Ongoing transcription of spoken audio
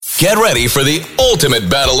Get ready for the ultimate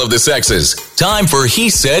battle of the sexes. Time for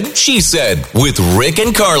He Said, She Said with Rick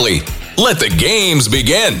and Carly. Let the games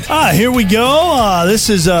begin. Here we go. This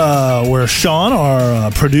is where Sean,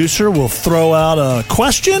 our producer, will throw out a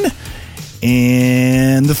question,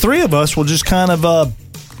 and the three of us will just kind of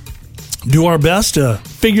do our best to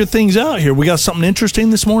figure things out here. We got something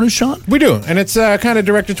interesting this morning, Sean? We do, and it's kind of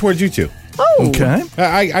directed towards you two. Oh. Okay.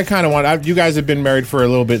 I kind of want... you guys have been married for a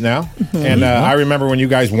little bit now, and I remember when you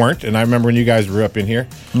guys weren't, and I remember when you guys were up in here,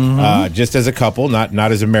 just as a couple, not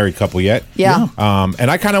as a married couple yet. Yeah. And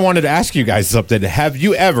I kind of wanted to ask you guys something. Has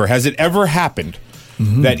it ever happened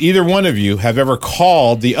that either one of you have ever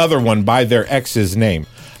called the other one by their ex's name?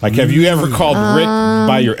 Like, have you ever called Rick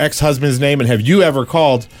by your ex-husband's name, and have you ever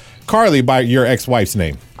called Carly by your ex-wife's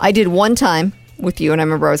name? I did one time with you, and I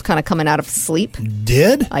remember I was kind of coming out of sleep.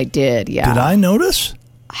 Did? I did, yeah. Did I notice?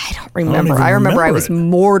 I don't remember. I remember I was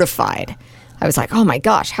mortified. I was like, oh my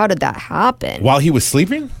gosh, how did that happen? While he was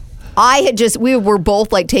sleeping? We were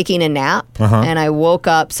both like taking a nap, and I woke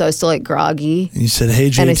up, so I was still like groggy. You said, hey,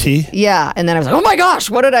 JT? Yeah, and then I was like, oh my gosh,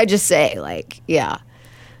 what did I just say? Like, yeah.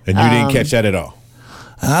 And you didn't catch that at all?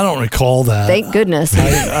 I don't recall that. Thank goodness.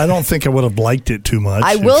 I don't think I would have liked it too much.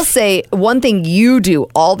 I will say one thing you do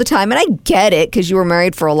all the time, and I get it because you were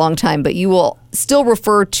married for a long time, but you will still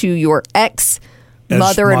refer to your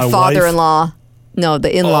ex-mother and father-in-law, no,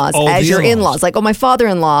 the in-laws, as your in-laws. Like, my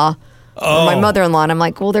father-in-law or my mother-in-law. And I'm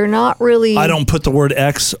like, well, they're not really. I don't put the word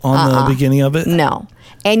ex on the beginning of it? No.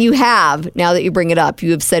 And you have, now that you bring it up,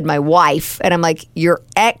 you have said my wife, and I'm like, your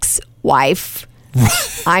ex-wife.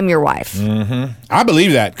 I'm your wife. I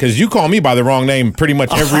believe that because you call me by the wrong name pretty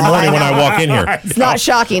much every morning when I walk in here. It's not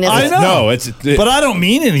shocking, is it? I know. No, but I don't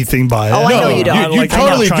mean anything by it. Oh, I know you don't. You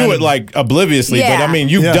totally do it like obliviously, Yeah. but I mean,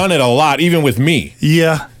 you've done it a lot, even with me.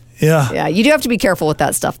 Yeah. Yeah, you do have to be careful with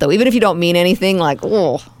that stuff, though. Even if you don't mean anything, like,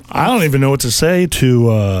 oh. I don't even know what to say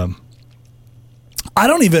to. I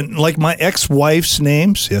don't even like my ex-wife's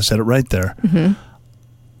name. See, I said it right there.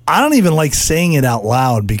 I don't even like saying it out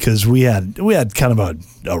loud because we had kind of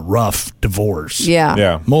a rough divorce.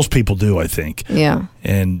 Yeah. Most people do, I think. Yeah.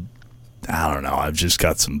 And I don't know. I've just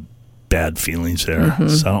got some bad feelings there.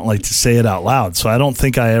 So I don't like to say it out loud. So I don't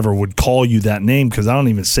think I ever would call you that name because I don't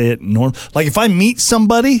even say it normal. Like if I meet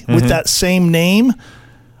somebody with that same name,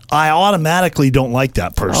 I automatically don't like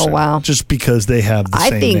that person. Oh, wow. Just because they have the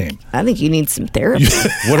same name. I think you need some therapy.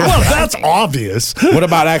 Well, that's obvious. What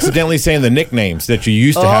about accidentally saying the nicknames that you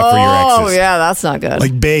used to have for your exes? Oh, yeah, that's not good.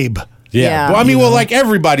 Like Babe. Yeah. Well, I mean, like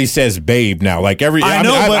everybody says babe now. Like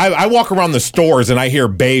I walk around the stores and I hear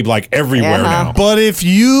babe like everywhere now. But if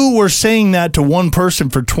you were saying that to one person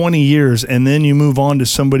for 20 years and then you move on to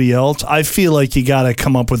somebody else, I feel like you got to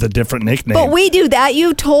come up with a different nickname. But we do that.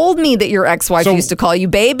 You told me that your ex-wife used to call you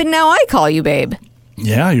babe, and now I call you babe.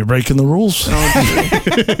 Yeah, you're breaking the rules.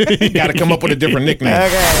 You got to come up with a different nickname.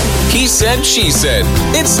 Okay. He Said, She Said.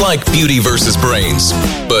 It's like beauty versus brains,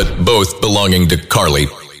 but both belonging to Carly.